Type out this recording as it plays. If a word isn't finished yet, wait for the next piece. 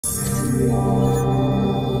Hello,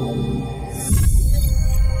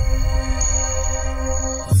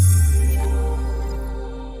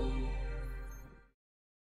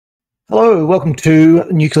 welcome to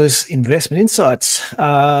Nucleus Investment Insights.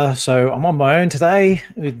 So I'm on my own today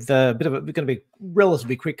with a bit of going to be a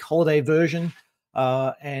relatively quick holiday version,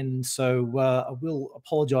 and so I will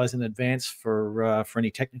apologise in advance for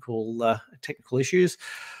any technical issues.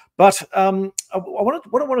 But what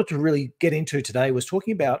I wanted to really get into today was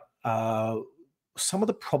talking about some of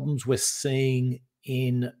the problems we're seeing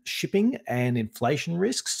in shipping and inflation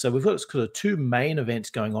risks. So we've got sort of two main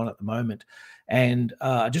events going on at the moment. And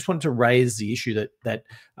I just wanted to raise the issue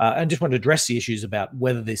and just wanted to address the issues about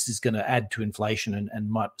whether this is going to add to inflation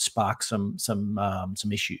and might spark some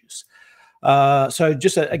issues. So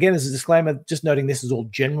just again, as a disclaimer, just noting this is all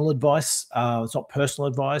general advice. It's not personal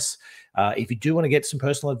advice. If you do want to get some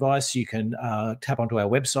personal advice, you can tap onto our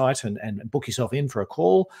website and book yourself in for a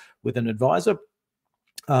call with an advisor.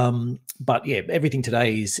 But yeah, everything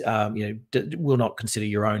today is, will not consider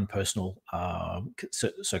your own personal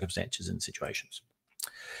circumstances and situations.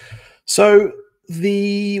 So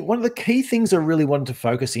one of the key things I really wanted to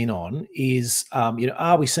focus in on is,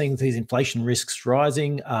 are we seeing these inflation risks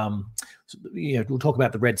rising? We'll talk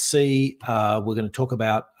about the Red Sea. We're going to talk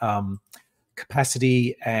about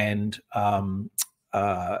capacity and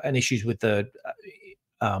issues with the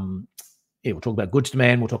we'll talk about goods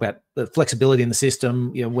demand. We'll talk about the flexibility in the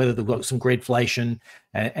system, whether they've got some greedflation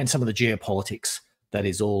and some of the geopolitics that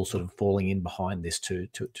is all sort of falling in behind this to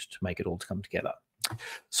make it all come together.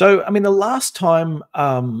 So, I mean, the last time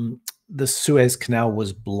the Suez Canal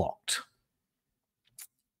was blocked,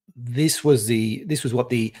 this was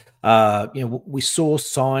what we saw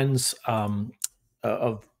signs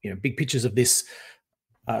of big pictures of this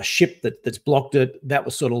ship that's blocked it. That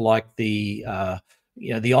was sort of like the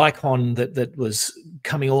icon that was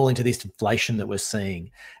coming all into this inflation that we're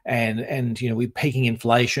seeing, and we're peaking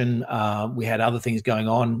inflation. We had other things going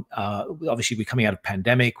on. Obviously, we're coming out of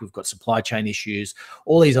pandemic. We've got supply chain issues,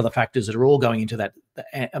 all these other factors that are all going into that.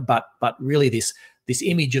 But really, this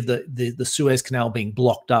image of the Suez Canal being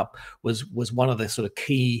blocked up was one of the sort of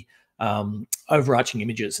key overarching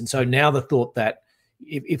images. And so now the thought that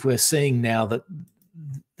if we're seeing now that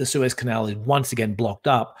the Suez Canal is once again blocked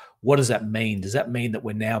up, what does that mean? Does that mean that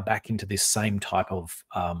we're now back into this same type of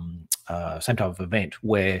event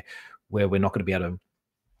where we're not going to be able to?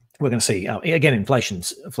 We're going to see again inflation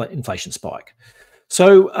spike.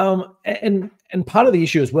 So and part of the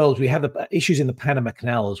issue as well is we have the issues in the Panama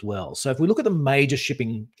Canal as well. So if we look at the major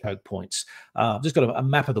shipping choke points, I've just got a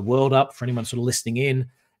map of the world up for anyone sort of listening in,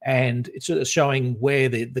 and it's sort of showing where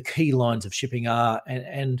the key lines of shipping are,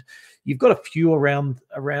 and you've got a few around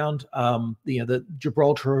the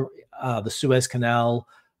Gibraltar, the Suez Canal,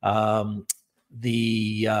 the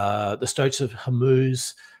Straits of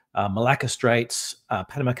Hormuz, Malacca Straits,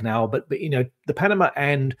 Panama Canal, but the Panama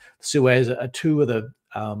and Suez are two of the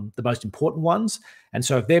most important ones. And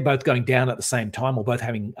so if they're both going down at the same time or both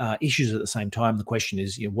having issues at the same time, the question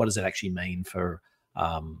is, what does it actually mean for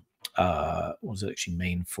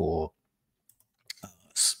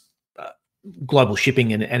global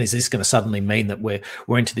shipping, and is this going to suddenly mean that we're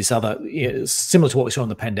into this other, similar to what we saw in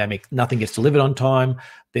the pandemic, nothing gets delivered on time,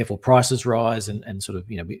 therefore prices rise, and sort of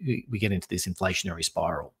we get into this inflationary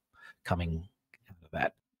spiral coming out of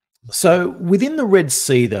that. So within the Red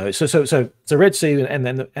Sea, though, so Red Sea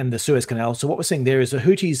and the Suez Canal. So what we're seeing there is the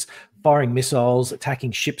Houthis firing missiles,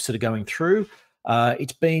 attacking ships that are going through.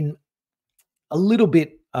 It's been a little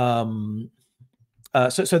bit. So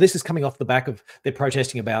this is coming off the back of they're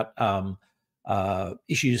protesting about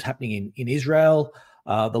issues happening in Israel.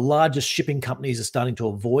 The largest shipping companies are starting to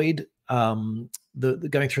avoid the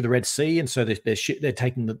going through the Red Sea, and so they're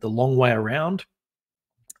taking the long way around.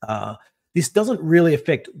 This doesn't really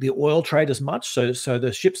affect the oil trade as much. So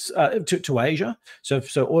the ships to Asia. So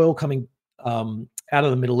oil coming out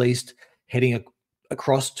of the Middle East, heading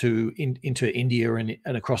across into India and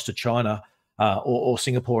across to China or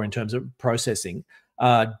Singapore in terms of processing,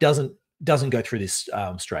 doesn't go through this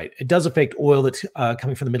strait. It does affect oil that's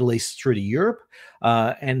coming from the Middle East through to Europe,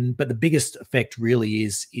 but the biggest effect really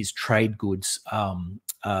is trade goods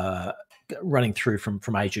running through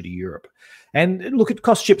from Asia to Europe. And look, it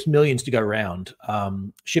costs ships millions to go around.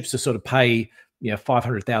 Ships to sort of pay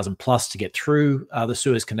 500,000 plus to get through the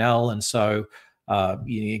Suez Canal, and so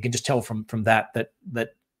you can just tell from that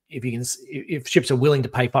if ships are willing to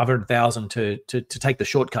pay 500,000 to take the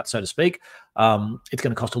shortcut, so to speak, it's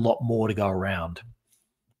going to cost a lot more to go around.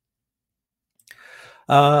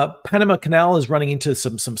 Panama Canal is running into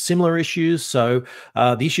some similar issues. So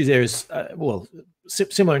the issue there is,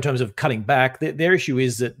 similar in terms of cutting back. Their issue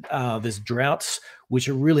is that there's droughts which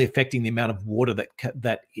are really affecting the amount of water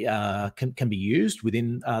that can be used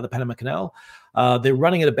within the Panama Canal. They're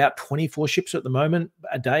running at about 24 ships at the moment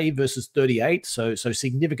a day versus 38, so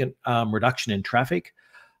significant reduction in traffic.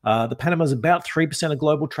 The Panama is about 3% of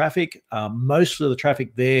global traffic. Most of the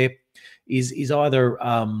traffic there is either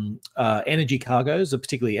energy cargoes,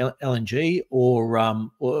 particularly LNG,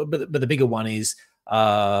 but the bigger one is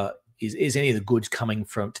any of the goods coming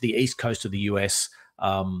to the east coast of the US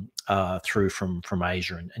through from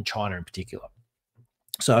Asia and China in particular.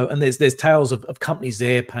 So, and there's tales of companies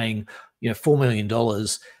there paying $4 million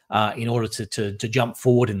in order to jump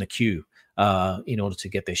forward in the queue in order to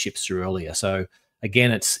get their ships through earlier. So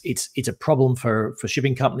again, it's a problem for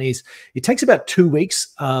shipping companies. It takes about 2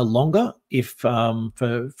 weeks longer if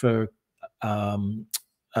for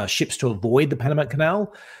ships to avoid the Panama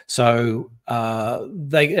Canal. So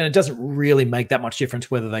and it doesn't really make that much difference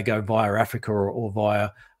whether they go via Africa or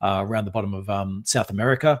via around the bottom of South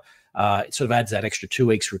America. It sort of adds that extra 2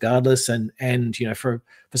 weeks regardless. And for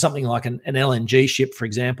something like an LNG ship, for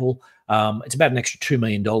example, it's about an extra $2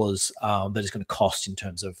 million that is going to cost in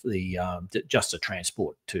terms of the just the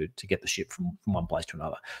transport to get the ship from one place to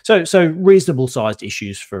another. So reasonable sized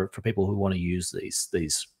issues for people who want to use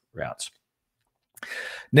these routes.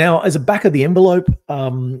 Now, as a back of the envelope,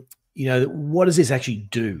 what does this actually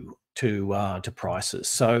do to prices?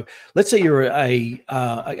 So let's say you're I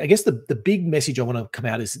guess the big message I want to come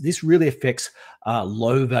out is this really affects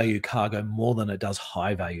low value cargo more than it does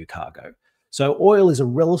high value cargo. So oil is a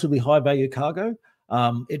relatively high value cargo.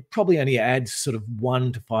 It probably only adds sort of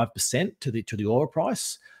 1 to 5% to the oil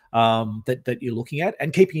price that you're looking at,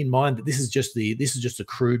 and keeping in mind that this is just the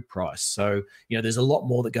crude price. So there's a lot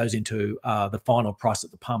more that goes into the final price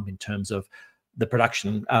at the pump in terms of the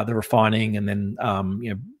production, the refining, and then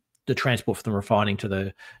the transport from the refining to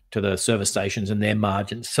the service stations and their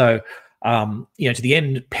margins. So to the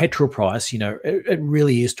end petrol price, it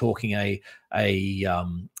really is talking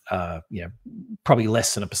probably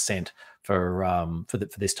less than 1% for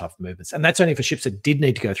this type of movements, and that's only for ships that did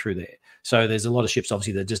need to go through there. So there's a lot of ships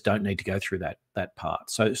obviously that just don't need to go through that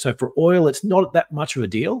part. So for oil, it's not that much of a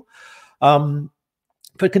deal.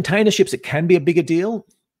 For container ships, it can be a bigger deal.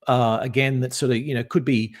 Again, that sort of could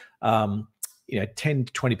be 10 to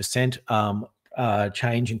 20%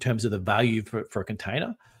 change in terms of the value for a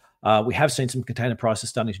container. We have seen some container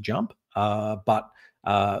prices starting to jump,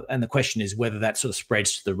 and the question is whether that sort of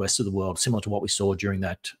spreads to the rest of the world, similar to what we saw during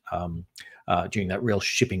that real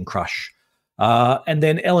shipping crush. And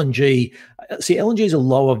then LNG. See, LNG is a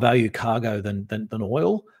lower value cargo than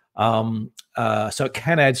oil, so it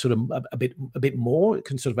can add sort of a bit more. It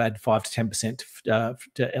can sort of add 5 to 10%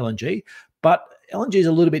 to LNG, but LNG is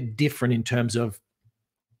a little bit different in terms of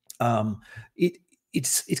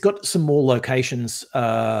it's got some more locations.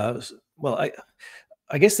 I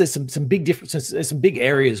guess there's some big differences. There's some big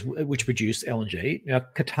areas which produce LNG.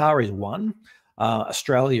 Qatar is one,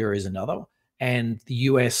 Australia is another, and the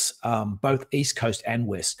US, both East Coast and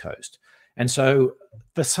West Coast. And so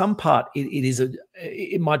for some part,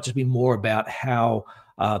 it might just be more about how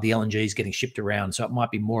the LNG is getting shipped around. So it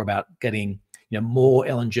might be more about getting more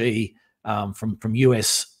LNG from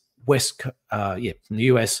US from the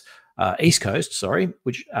US East Coast,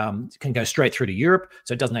 which can go straight through to Europe.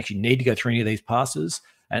 So it doesn't actually need to go through any of these passes,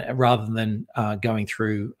 and rather than going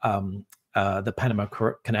through the Panama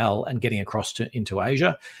Canal and getting across into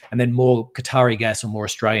Asia, and then more Qatari gas or more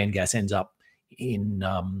Australian gas ends up in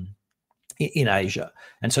Asia.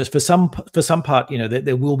 And so for some part,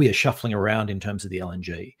 there will be a shuffling around in terms of the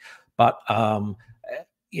LNG, but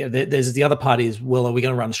there's the other part is, well, are we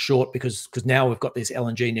going to run short because now we've got this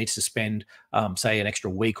LNG needs to spend, say, an extra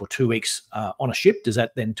week or 2 weeks on a ship? Does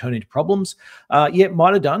that then turn into problems? Yeah, it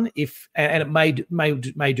might have done and it may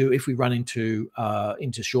do if we run into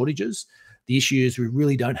shortages. The issue is we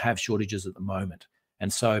really don't have shortages at the moment,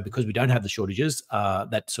 and so because we don't have the shortages,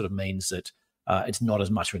 that sort of means that it's not as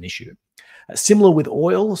much of an issue. Similar with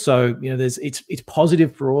oil, so it's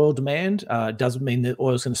positive for oil demand. It doesn't mean that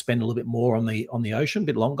oil is going to spend a little bit more on the ocean, a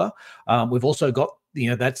bit longer. We've also got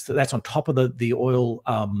that's on top of the oil,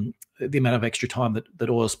 the amount of extra time that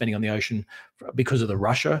oil is spending on the ocean because of the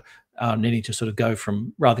Russia needing to sort of go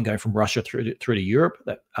from, rather than going from Russia through to Europe.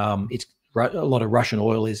 That it's a lot of Russian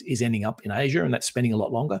oil is ending up in Asia, and that's spending a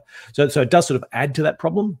lot longer. So it does sort of add to that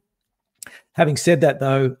problem. Having said that,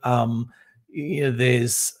 though,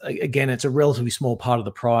 there's, again, it's a relatively small part of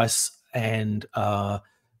the price, and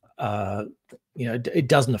it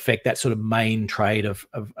doesn't affect that sort of main trade of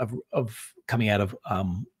coming out of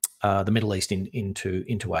the Middle East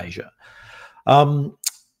into Asia.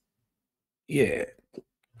 Yeah,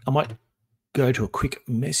 I might go to a quick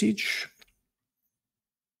message.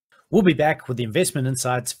 We'll be back with the investment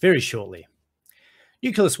insights very shortly.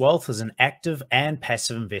 Nucleus Wealth is an active and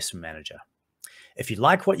passive investment manager. If you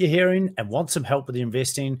like what you're hearing and want some help with your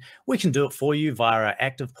investing, we can do it for you via our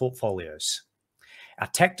active portfolios. Our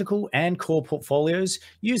tactical and core portfolios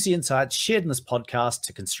use the insights shared in this podcast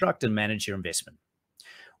to construct and manage your investment.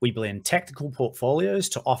 We blend tactical portfolios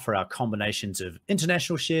to offer our combinations of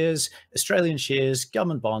international shares, Australian shares,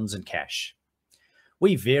 government bonds, and cash.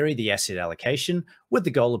 We vary the asset allocation with the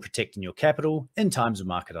goal of protecting your capital in times of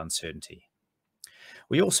market uncertainty.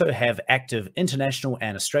 We also have active international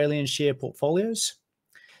and Australian share portfolios.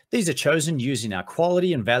 These are chosen using our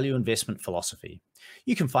quality and value investment philosophy.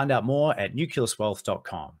 You can find out more at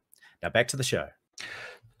nucleuswealth.com. Now back to the show.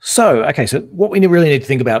 So, okay, so what we really need to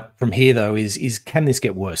think about from here, though, is can this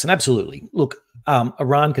get worse? And absolutely. Look,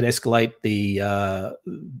 Iran could escalate. The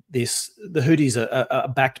Houthis are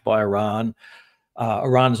backed by Iran.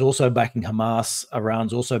 Iran is also backing Hamas.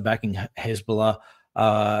 Iran's also backing Hezbollah.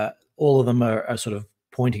 All of them are sort of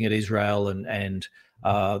pointing at Israel, and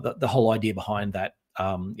the whole idea behind that.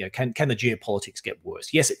 Can the geopolitics get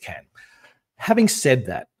worse? Yes, it can. Having said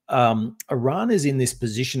that, Iran is in this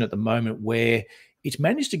position at the moment where it's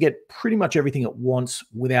managed to get pretty much everything it wants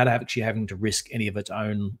without actually having to risk any of its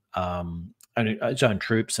own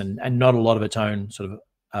troops and not a lot of its own sort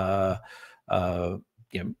of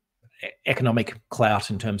economic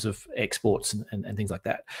clout in terms of exports and things like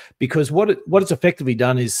that. Because what it's effectively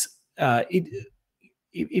done is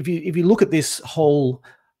if you look at this whole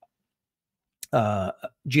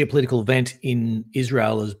geopolitical event in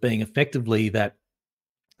Israel as being effectively that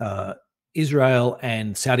Israel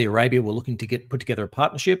and Saudi Arabia were looking to put together a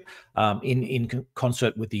partnership in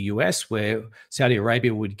concert with the US, where Saudi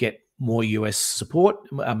Arabia would get more US support,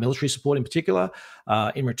 military support in particular.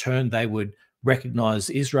 In return, they would recognize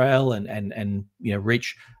Israel and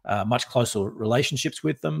reach much closer relationships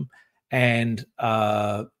with them, and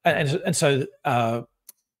that sort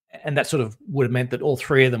of would have meant that all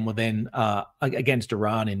three of them were then against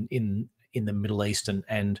Iran in the Middle East,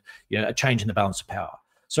 and a change in the balance of power.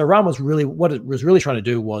 So Iran was really, what it was really trying to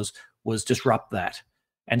do was disrupt that.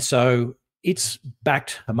 And so it's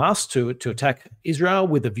backed Hamas to attack Israel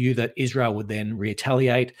with the view that Israel would then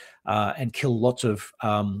retaliate and kill lots of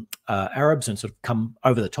Arabs and sort of come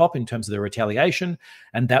over the top in terms of the retaliation.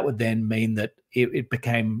 And that would then mean that it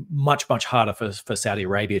became much, much harder for Saudi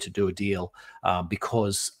Arabia to do a deal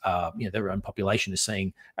because their own population is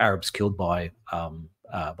seeing Arabs killed by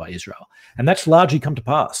Israel. And that's largely come to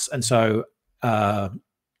pass. And so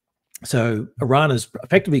Iran has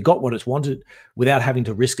effectively got what it's wanted without having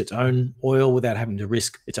to risk its own oil, without having to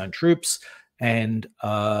risk its own troops. And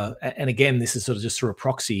again, this is sort of just through a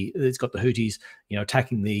proxy. It's got the Houthis,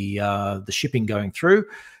 attacking the shipping going through,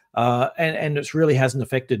 and it really hasn't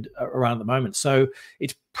affected Iran at the moment. So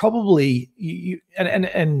it's probably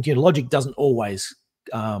logic doesn't always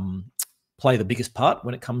play the biggest part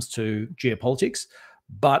when it comes to geopolitics,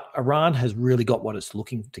 but Iran has really got what it's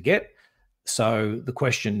looking to get. So the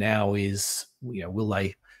question now is, will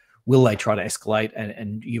they try to escalate?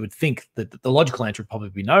 And you would think that the logical answer would probably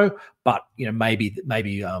be no, but maybe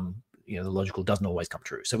the logical doesn't always come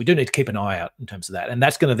true. So we do need to keep an eye out in terms of that, and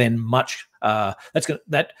that's going to then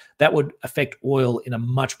that would affect oil in a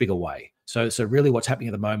much bigger way. So really, what's happening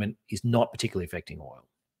at the moment is not particularly affecting oil.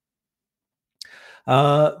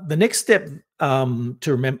 The next step to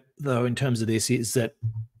remember, though, in terms of this is that.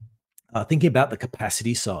 Thinking about the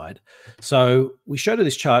capacity side. So we showed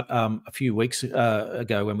this chart a few weeks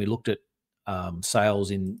ago when we looked at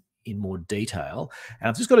sales in more detail. And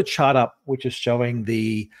I've just got a chart up which is showing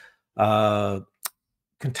the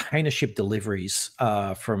container ship deliveries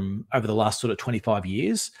from over the last sort of 25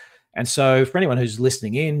 years. And so for anyone who's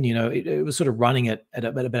listening in, it was sort of running at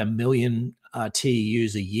about 1 million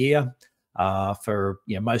TEUs a year for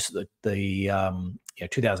most of the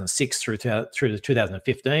 2006 through to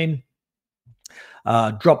 2015.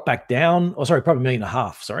 Dropped back down, probably 1.5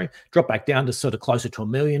 million, dropped back down to sort of closer to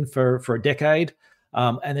 1 million for a decade.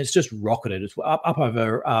 And it's just rocketed. It's up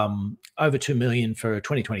over 2 million for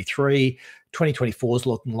 2023. 2024 is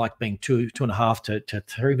looking like being $2.5 to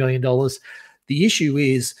 $3 million. The issue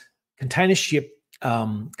is container ship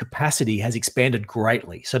capacity has expanded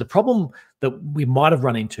greatly. So the problem that we might have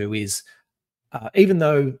run into is even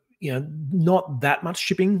though not that much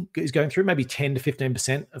shipping is going through, maybe 10 to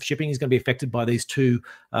 15% of shipping is going to be affected by these two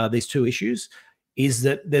issues, is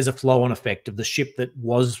that there's a flow-on effect of the ship that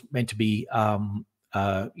was meant to be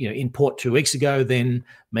in port 2 weeks ago, then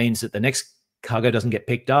means that the next cargo doesn't get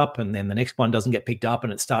picked up, and then the next one doesn't get picked up,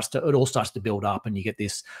 and it all starts to build up, and you get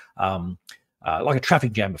this like a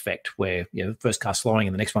traffic jam effect, where the first car slowing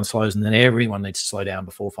and the next one slows, and then everyone needs to slow down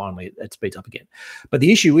before finally it speeds up again. But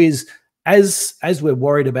the issue is, as we're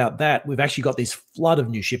worried about that, we've actually got this flood of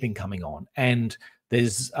new shipping coming on, and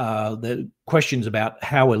there's the questions about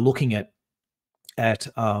how we're looking at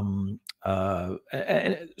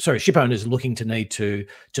ship owners looking to need to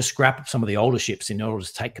scrap some of the older ships in order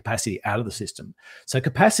to take capacity out of the system. So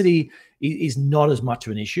capacity is not as much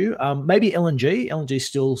of an issue. Maybe LNG is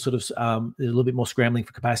still sort of there's a little bit more scrambling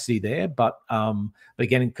for capacity there, but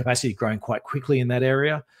again, capacity is growing quite quickly in that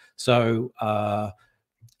area. So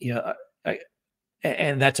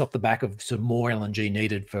and that's off the back of some more LNG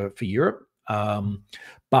needed for Europe.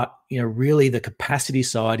 But really the capacity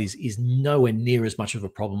side is nowhere near as much of a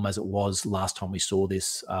problem as it was last time we saw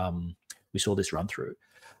this run through.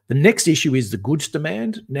 The next issue is the goods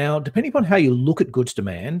demand. Now, depending upon how you look at goods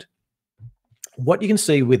demand, what you can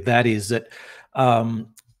see with that is that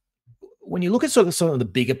when you look at sort of some of the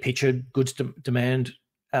bigger picture goods demand,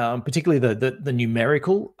 particularly the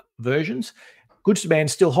numerical versions, goods demand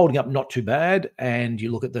still holding up not too bad. And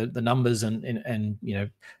you look at the numbers and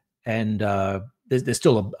there's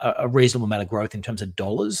still a reasonable amount of growth in terms of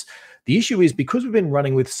dollars. The issue is, because we've been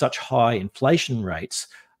running with such high inflation rates,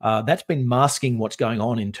 that's been masking what's going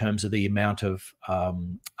on in terms of the amount of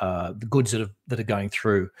the goods that are going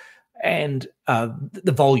through, and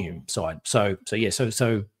the volume side. So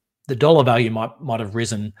the dollar value might have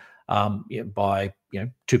risen by 2%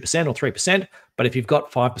 or 3%, but if you've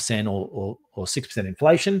got 5% or 6%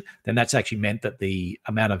 inflation, then that's actually meant that the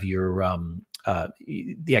amount of your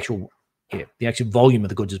the actual volume of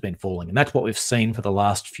the goods has been falling, and that's what we've seen for the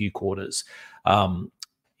last few quarters.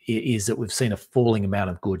 Is that we've seen a falling amount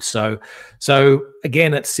of goods. So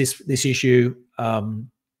again, it's this issue. And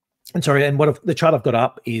what the chart I've got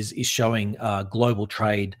up is showing global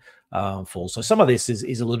trade fall. So some of this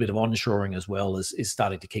is a little bit of onshoring as well is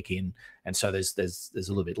starting to kick in, and so there's a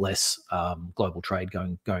little bit less global trade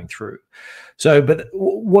going through. So, but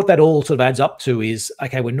what that all sort of adds up to is,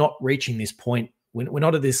 okay, we're not reaching this point. We're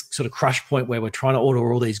not at this sort of crush point where we're trying to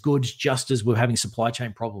order all these goods just as we're having supply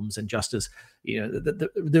chain problems, and just as we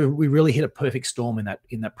really hit a perfect storm in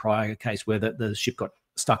that prior case where the ship got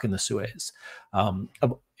stuck in the Suez.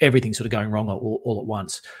 Everything sort of going wrong all at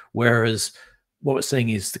once. Whereas what we're seeing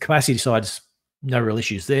is the capacity side's no real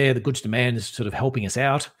issues there. The goods demand is sort of helping us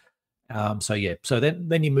out. So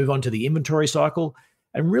then you move on to the inventory cycle,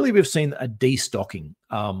 and really we've seen a destocking.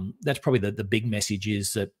 That's probably the big message,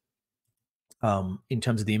 is that in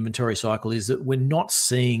terms of the inventory cycle, is that we're not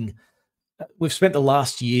seeing. We've spent the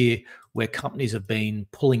last year where companies have been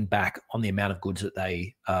pulling back on the amount of goods that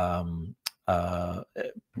they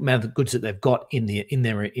they've got in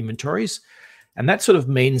their inventories. And that sort of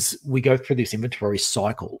means we go through this inventory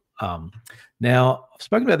cycle. Now, I've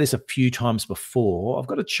spoken about this a few times before. I've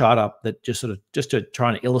got a chart up that just to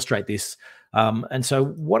try and illustrate this. And so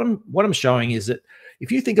what I'm showing is that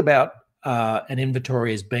if you think about an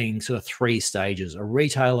inventory as being sort of three stages: a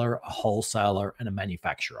retailer, a wholesaler, and a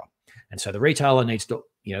manufacturer. And so the retailer needs to,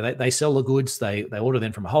 they sell the goods, they order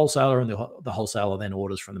them from a wholesaler, and the wholesaler then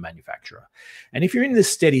orders from the manufacturer. And if you're in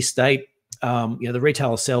this steady state, the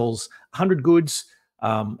retailer sells 100 goods,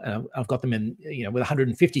 and I've got them in, with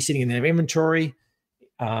 150 sitting in their inventory,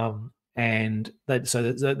 and they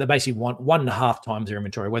basically want 1.5 times their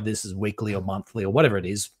inventory, whether this is weekly or monthly or whatever it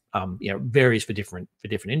is. Varies for different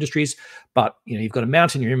industries, but you've got an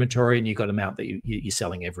amount in your inventory, and you've got an amount that you're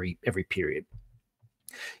selling every period.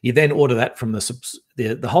 You then order that from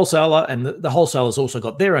the wholesaler, and the wholesaler's also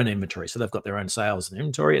got their own inventory, so they've got their own sales and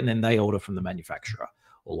inventory, and then they order from the manufacturer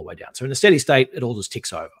all the way down. So in a steady state, it all just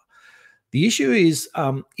ticks over. The issue is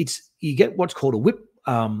you get what's called a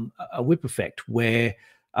whip effect, where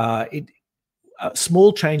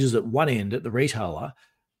small changes at one end at the retailer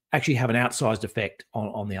actually have an outsized effect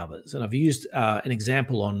on the others. And I've used an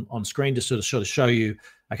example on screen to sort of show you.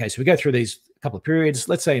 Okay, so we go through these couple of periods.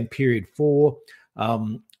 Let's say in period 4,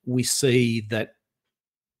 we see that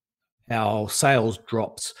our sales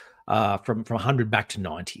drops from 100 back to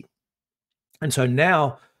 90. And so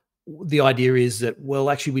now the idea is that,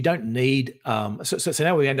 well, actually we don't need, so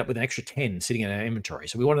now we end up with an extra 10 sitting in our inventory.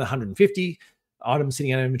 So we wanted 150 items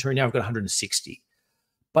sitting in our inventory. Now we've got 160.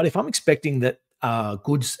 But if I'm expecting that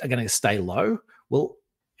goods are going to stay low, well,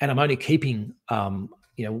 and I'm only keeping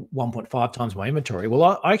 1.5 times my inventory,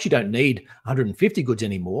 well, I actually don't need 150 goods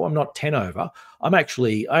anymore. I'm not 10 over. I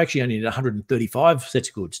actually only need 135 sets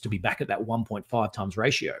of goods to be back at that 1.5 times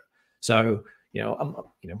ratio. So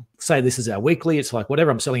say this is our weekly. It's like whatever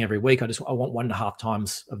I'm selling every week, I want 1.5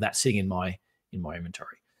 times of that sitting in my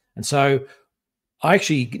inventory. And so I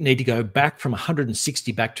actually need to go back from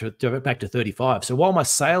 160 back to 35. So while my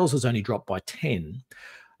sales has only dropped by 10,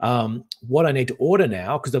 what I need to order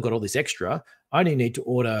now, because I've got all this extra, I only need to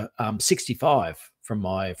order 65 from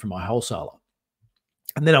my wholesaler,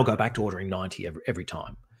 and then I'll go back to ordering 90 every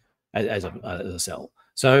time as a sell.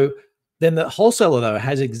 So then the wholesaler though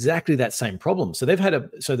has exactly that same problem. So they've had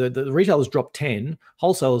the retailers dropped 10,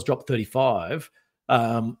 wholesalers dropped 35.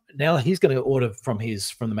 Now he's going to order from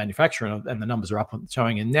the manufacturer, and the numbers are up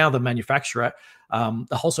showing. And now the manufacturer, the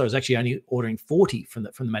wholesaler is actually only ordering 40 from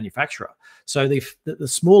the manufacturer. So the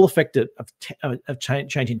small effect of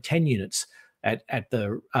changing 10 units at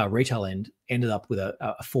the retail end ended up with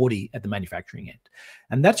a 40 at the manufacturing end,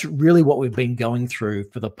 and that's really what we've been going through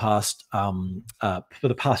for the past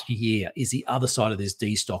year. Is the other side of this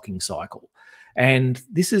destocking cycle, and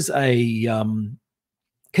this is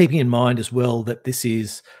keeping in mind as well that this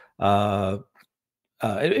is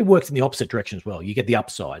it works in the opposite direction as well. You get the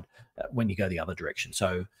upside when you go the other direction.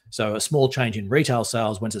 So a small change in retail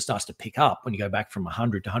sales, once it starts to pick up, when you go back from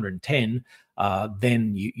 100 to 110,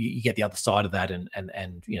 then you get the other side of that, and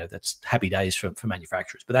that's happy days for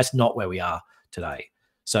manufacturers. But that's not where we are today.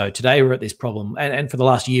 So today we're at this problem, and for the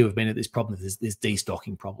last year we've been at this problem, this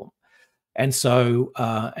destocking problem, and so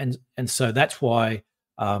so that's why.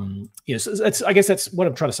 So I guess that's what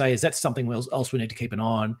I'm trying to say, is that's something else we need to keep an eye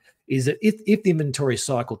on, is that if the inventory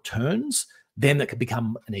cycle turns, then that could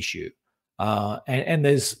become an issue. And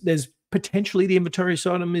there's potentially the inventory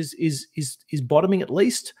side is bottoming at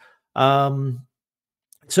least. It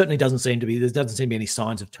certainly doesn't seem to be, there doesn't seem to be any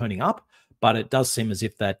signs of turning up, but it does seem as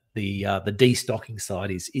if that the destocking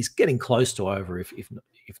side is getting close to over, if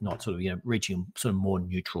not sort of reaching sort of more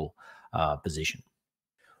neutral position.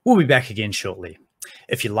 We'll be back again shortly.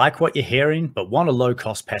 If you like what you're hearing but want a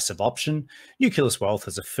low-cost passive option, Nucleus Wealth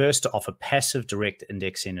is the first to offer passive direct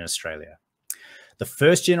indexing in Australia. The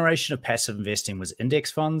first generation of passive investing was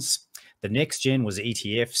index funds. The next gen was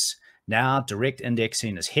ETFs. Now direct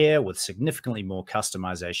indexing is here with significantly more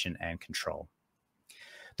customization and control.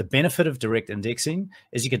 The benefit of direct indexing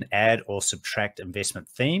is you can add or subtract investment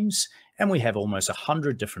themes, and we have almost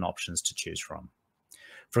 100 different options to choose from.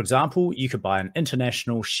 For example, you could buy an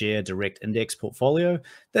international share direct index portfolio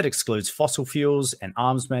that excludes fossil fuels and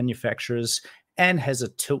arms manufacturers and has a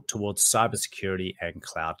tilt towards cybersecurity and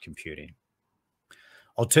cloud computing.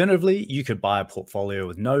 Alternatively, you could buy a portfolio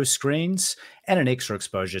with no screens and an extra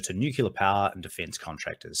exposure to nuclear power and defense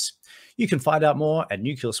contractors. You can find out more at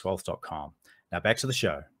nucleuswealth.com. Now back to the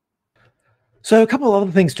show. So a couple of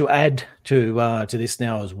other things to add to this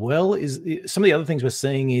now as well is some of the other things we're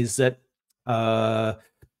seeing is that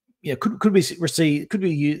could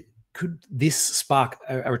this spark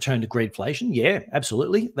a return to greedflation? Yeah,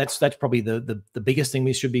 absolutely. That's probably the biggest thing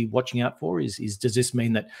we should be watching out for is does this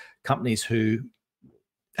mean that companies who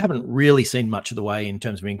haven't really seen much of the way in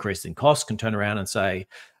terms of increase in costs can turn around and say,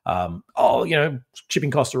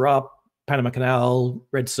 shipping costs are up, Panama Canal,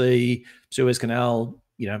 Red Sea, Suez Canal,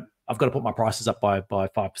 I've got to put my prices up by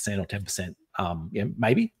 5% or 10%.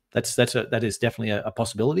 Maybe. That is definitely a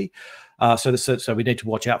possibility. So we need to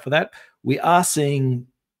watch out for that. We are seeing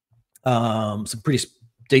some pretty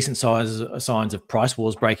decent signs of price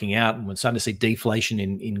wars breaking out, and we're starting to see deflation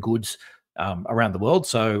in goods around the world.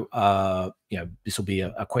 So this will be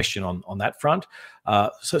a question on that front.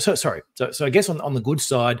 So I guess on the goods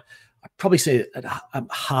side, I probably see it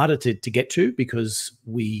harder to get to, because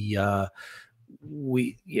we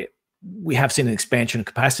have seen an expansion of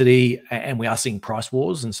capacity, and we are seeing price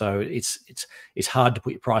wars, and so it's hard to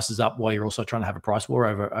put your prices up while you're also trying to have a price war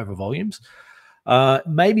over volumes.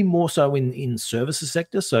 Maybe more so in services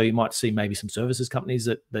sector. So you might see maybe some services companies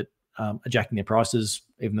that are jacking their prices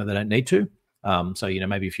even though they don't need to. So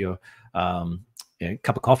maybe if your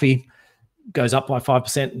cup of coffee goes up by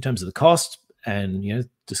 5% in terms of the cost, and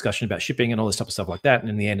discussion about shipping and all this type of stuff like that, and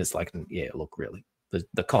in the end it's like, yeah, look, really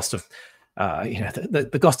the cost of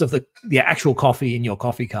the cost of the actual coffee in your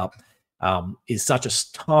coffee cup is such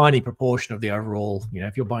a tiny proportion of the overall.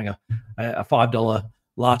 If you're buying a $5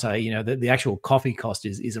 latte, the actual coffee cost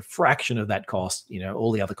is a fraction of that cost.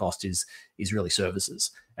 All the other cost is really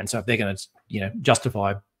services. And so if they're going to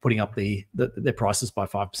justify putting up their prices by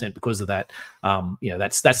 5% because of that,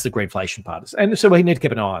 that's the greedflation part. And so we need to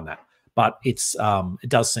keep an eye on that. But it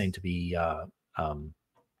does seem to be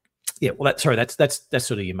that's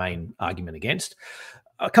sort of your main argument against.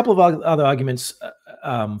 A couple of other arguments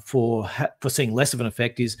for seeing less of an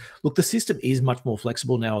effect is, look, the system is much more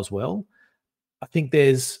flexible now as well. I think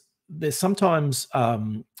there's sometimes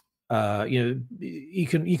you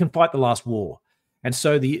can fight the last war, and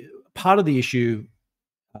so the part of the issue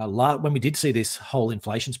when we did see this whole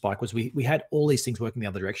inflation spike was we had all these things working the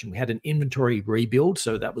other direction. We had an inventory rebuild,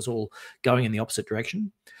 so that was all going in the opposite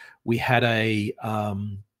direction. We had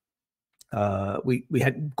we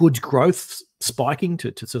had goods growth spiking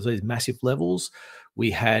to sort of these massive levels.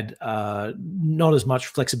 We had not as much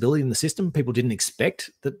flexibility in the system. People didn't expect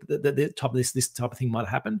that this type of thing might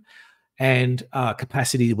happen, and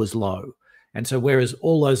capacity was low. And so, whereas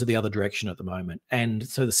all those are the other direction at the moment, and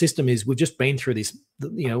so the system is, we've just been through this,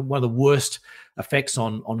 one of the worst effects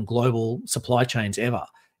on global supply chains ever.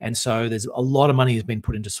 And so, there's a lot of money has been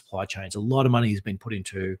put into supply chains. A lot of money has been put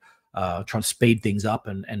into trying to speed things up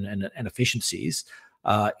and efficiencies.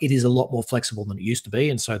 It is a lot more flexible than it used to be,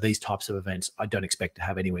 and so these types of events I don't expect to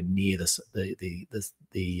have anywhere near the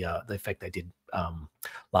effect they did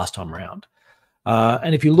last time around.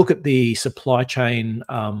 And if you look at the supply chain,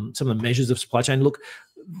 some of the measures of supply chain, look,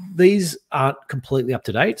 these aren't completely up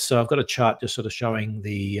to date. So I've got a chart just sort of showing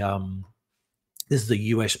this is the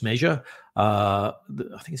US measure. I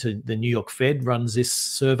think it's the New York Fed runs this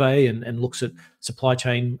survey and looks at supply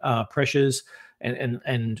chain pressures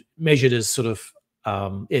and measured as sort of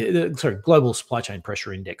global supply chain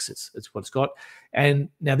pressure index. It's what it's got. And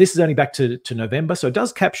now this is only back to November, so it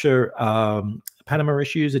does capture Panama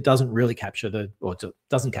issues. It doesn't really capture it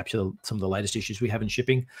doesn't capture some of the latest issues we have in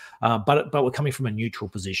shipping, but we're coming from a neutral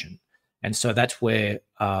position. And so that's where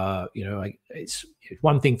it's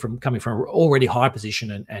one thing from coming from an already high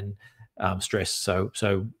position and stress. So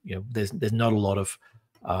there's not a lot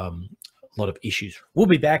of issues. We'll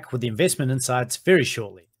be back with the investment insights very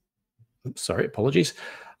shortly. Oops, sorry, apologies.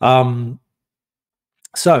 So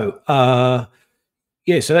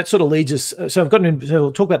that sort of leads us. So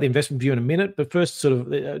we'll talk about the investment view in a minute, but first,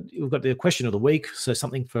 we've got the question of the week. So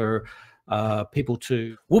something for people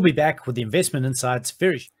to. We'll be back with the investment insights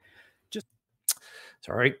very.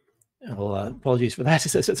 Sorry, well, apologies for that.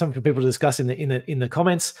 It's something for people to discuss in the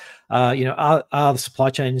comments. Are the supply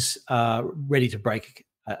chains ready to break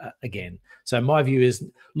again? So my view is,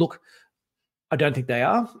 look, I don't think they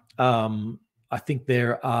are. I think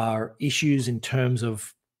there are issues in terms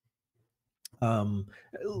of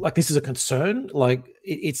like this is a concern. Like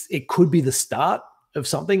it could be the start of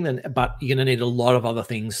something, but you're going to need a lot of other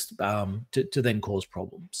things to then cause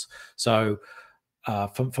problems. So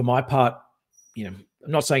for my part,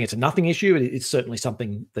 I'm not saying it's a nothing issue. It's certainly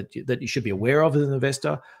something that you should be aware of as an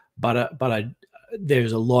investor, but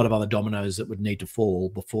there's a lot of other dominoes that would need to fall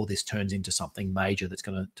before this turns into something major that's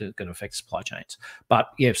going to affect supply chains. But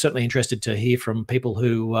yeah, certainly interested to hear from people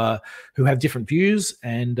who have different views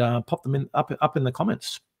and pop them up in the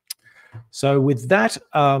comments. So with that,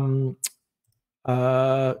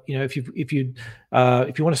 if you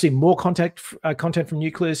want to see more content from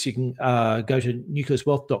Nucleus, you can go to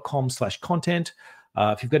nucleuswealth.com/content.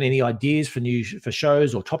 If you've got any ideas for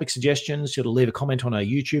shows or topic suggestions, you'll leave a comment on our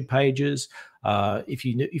YouTube pages. If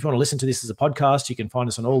you want to listen to this as a podcast, you can find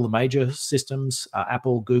us on all the major systems: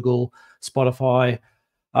 Apple, Google, Spotify,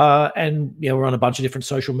 and we're on a bunch of different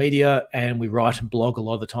social media, and we write and blog a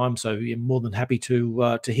lot of the time. So you're more than happy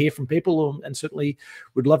to hear from people, and certainly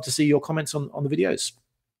would love to see your comments on the videos.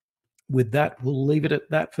 With that, we'll leave it at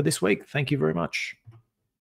that for this week. Thank you very much.